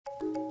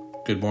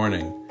Good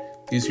morning.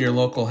 These are your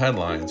local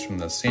headlines from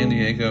the San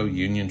Diego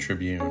Union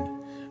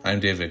Tribune. I'm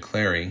David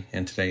Clary,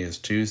 and today is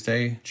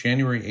Tuesday,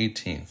 January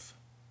 18th.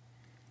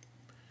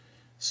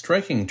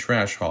 Striking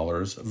trash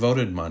haulers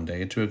voted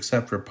Monday to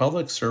accept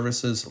Republic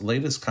Services'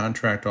 latest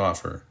contract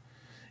offer,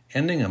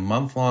 ending a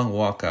month-long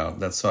walkout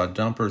that saw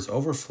dumpers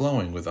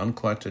overflowing with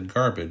uncollected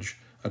garbage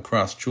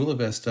across Chula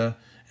Vista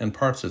and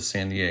parts of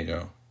San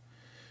Diego.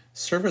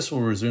 Service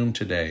will resume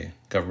today,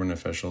 government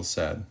officials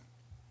said.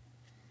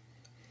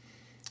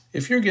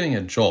 If you're getting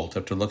a jolt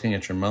after looking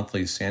at your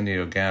monthly San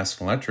Diego gas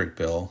and electric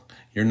bill,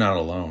 you're not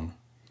alone.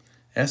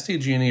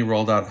 SDG&E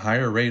rolled out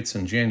higher rates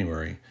in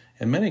January,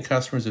 and many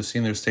customers have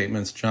seen their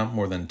statements jump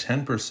more than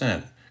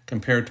 10%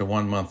 compared to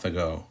 1 month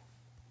ago.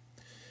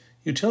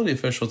 Utility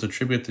officials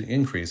attribute the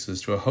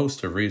increases to a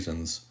host of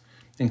reasons,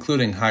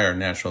 including higher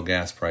natural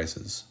gas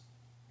prices.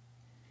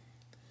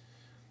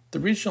 The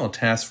Regional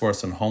Task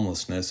Force on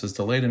Homelessness has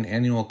delayed an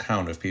annual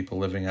count of people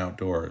living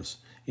outdoors,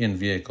 in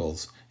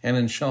vehicles, and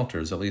in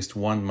shelters at least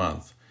 1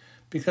 month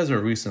because of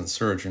a recent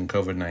surge in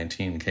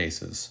COVID-19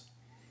 cases.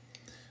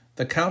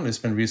 The count has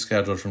been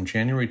rescheduled from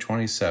January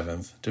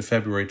 27th to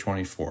February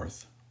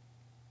 24th.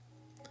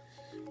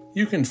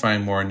 You can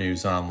find more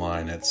news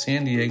online at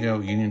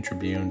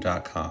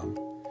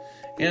SanDiegoUnionTribune.com.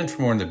 And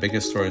for more on the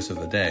biggest stories of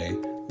the day,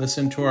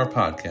 listen to our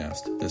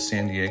podcast, the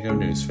San Diego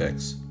News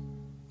Fix.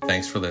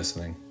 Thanks for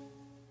listening.